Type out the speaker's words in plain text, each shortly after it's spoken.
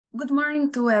Good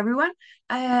morning to everyone.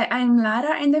 I'm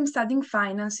Lara and I'm studying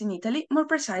finance in Italy, more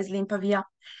precisely in Pavia.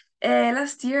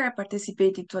 Last year, I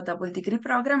participated to a double degree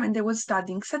program and I was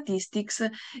studying statistics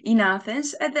in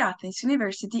Athens at the Athens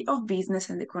University of Business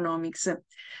and Economics.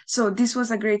 So, this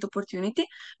was a great opportunity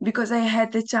because I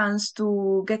had the chance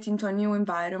to get into a new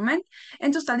environment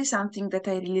and to study something that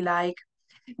I really like.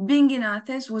 Being in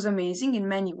Athens was amazing in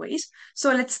many ways.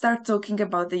 So let's start talking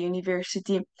about the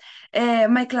university.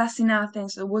 My class in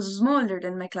Athens was smaller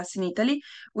than my class in Italy,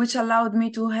 which allowed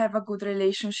me to have a good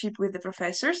relationship with the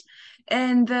professors.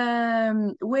 And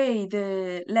the way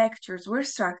the lectures were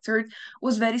structured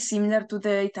was very similar to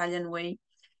the Italian way.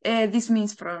 This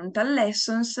means frontal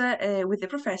lessons with the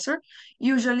professor.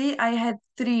 Usually, I had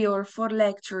 3 or 4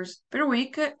 lectures per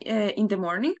week in the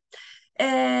morning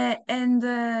and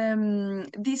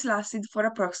this lasted for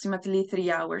approximately 3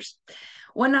 hours.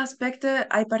 One aspect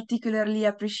I particularly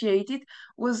appreciated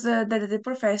was that the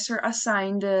professor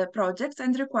assigned projects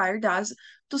and required us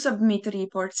to submit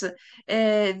reports.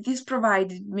 This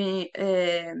provided me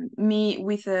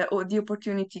with the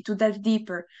opportunity to dive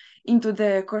deeper into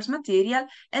the course material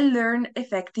and learn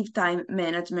effective time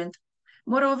management.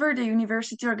 Moreover, the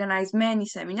university organized many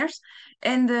seminars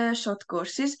and short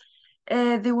courses.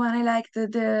 The one I liked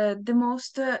the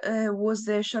most was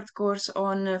the short course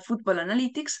on football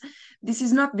analytics. This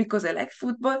is not because I like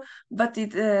football, but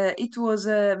it was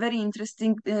very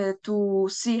interesting to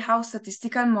see how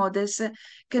statistical models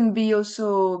can be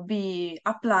also be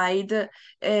applied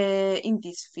in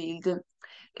this field.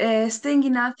 Staying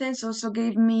in Athens also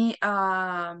gave me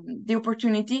the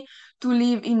opportunity to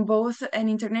live in both an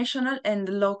international and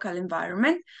local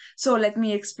environment. So let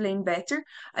me explain better.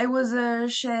 I was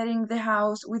sharing the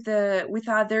house with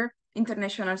other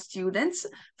international students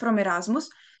from Erasmus.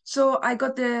 So I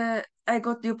got the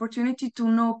opportunity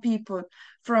to know people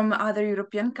from other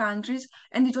European countries,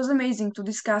 and it was amazing to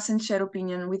discuss and share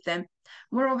opinion with them.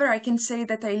 Moreover, I can say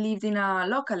that I lived in a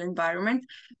local environment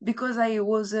because I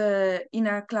was in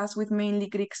a class with mainly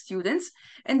Greek students,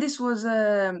 and this was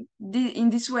in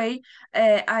this way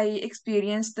I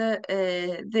experienced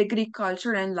the Greek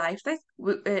culture and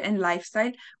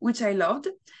lifestyle, which I loved.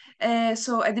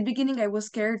 So at the beginning, I was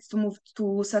scared to move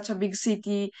to such a big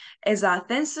city as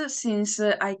Athens, since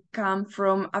I come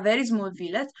from a very small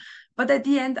village. But at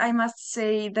the end, I must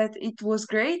say that it was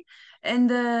great.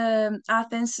 And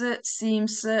Athens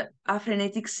seems a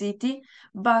frenetic city,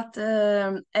 but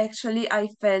actually I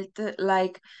felt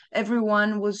like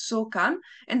everyone was so calm,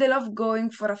 and I love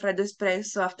going for a Freddo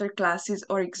espresso after classes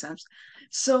or exams.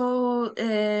 So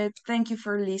thank you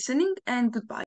for listening and goodbye.